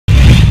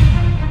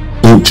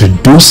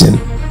Introducing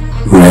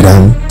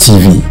REDAN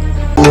TV.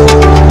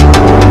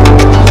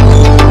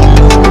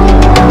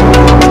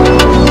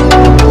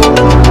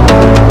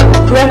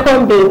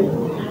 RECON Bill.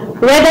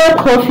 REDAN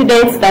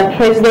Confident that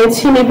President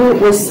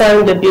Tinubu will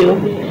sign the bill.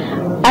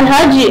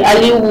 Alhaji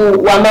Aliwu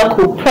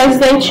Wamako,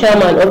 President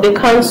Chairman of the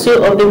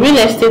Council of the Real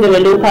Estate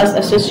Developers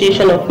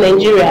Association of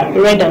Nigeria,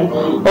 REDAN,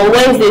 on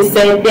Wednesday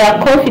said they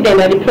are confident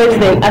that the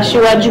President,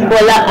 Asiwaju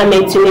Bola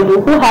Ahmed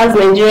Tinubu, who has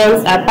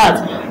Nigerians at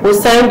heart, will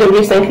sign the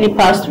recently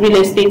passed Real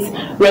Estate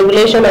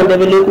Regulation and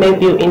Development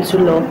Bill into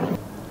law.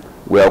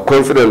 We are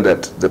confident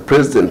that the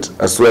President,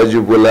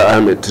 Asiwaju Bola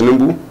Ahmed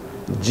Tinubu,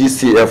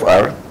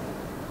 GCFR,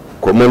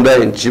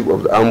 Commander-in-Chief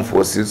of the Armed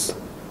Forces,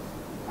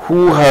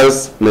 who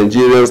has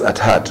Nigerians at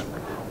heart,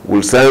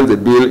 will sign the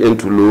bill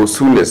into law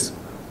soonest,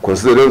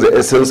 considering the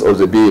essence of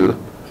the bill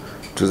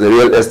to the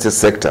real estate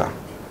sector,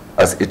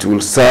 as it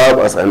will serve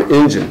as an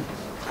engine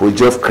for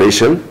job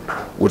creation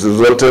with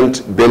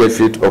resultant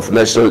benefit of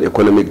national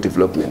economic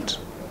development.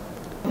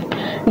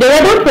 The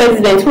REDAN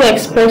president, who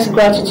expressed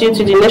gratitude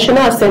to the National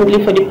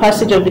Assembly for the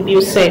passage of the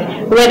bill,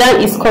 said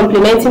REDAN is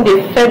complementing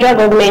the federal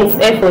government's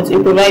efforts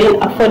in providing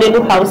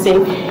affordable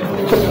housing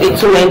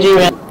to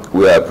Nigerians.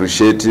 We are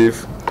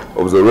appreciative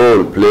of the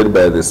role played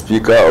by the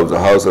Speaker of the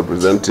House of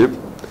Representatives,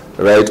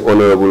 Right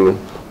Honorable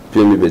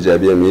Femi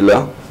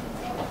Bajabiamila,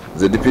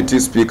 the Deputy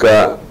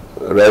Speaker,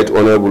 Right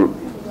Honorable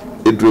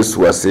Idris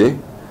Wase,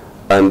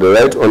 and the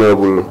Right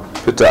Honorable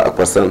Peter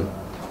Akpasan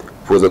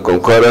for the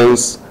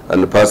concurrence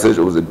and the passage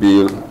of the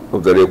bill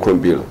of the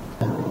RECON Bill.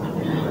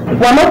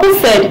 Wamako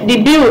said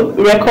the bill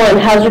RECON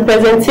has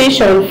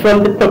representation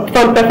from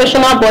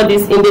professional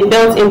bodies in the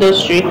belt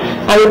industry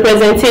and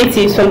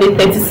representatives from the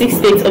 36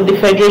 states of the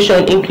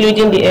Federation,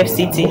 including the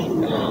FCT.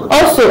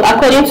 Also,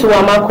 according to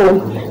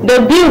Wamako, the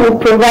bill will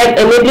provide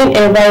enabling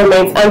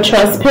environment and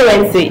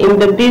transparency in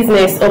the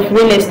business of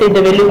real estate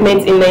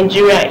development in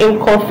Nigeria in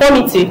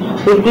conformity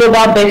with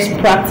global best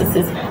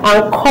practices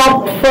and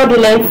curb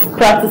fraudulent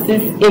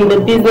practices in the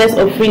business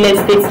of real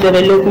estate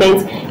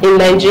development in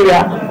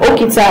Nigeria.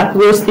 Okita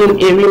Roasting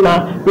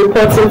Erima,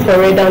 reporting for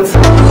REDAN.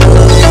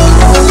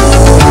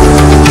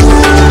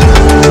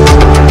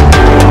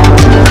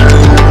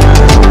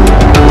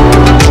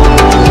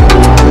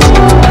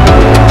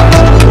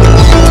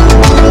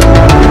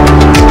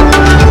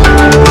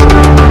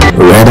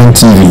 REDAN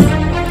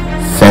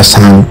TV,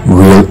 first-hand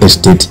real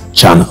estate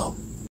channel.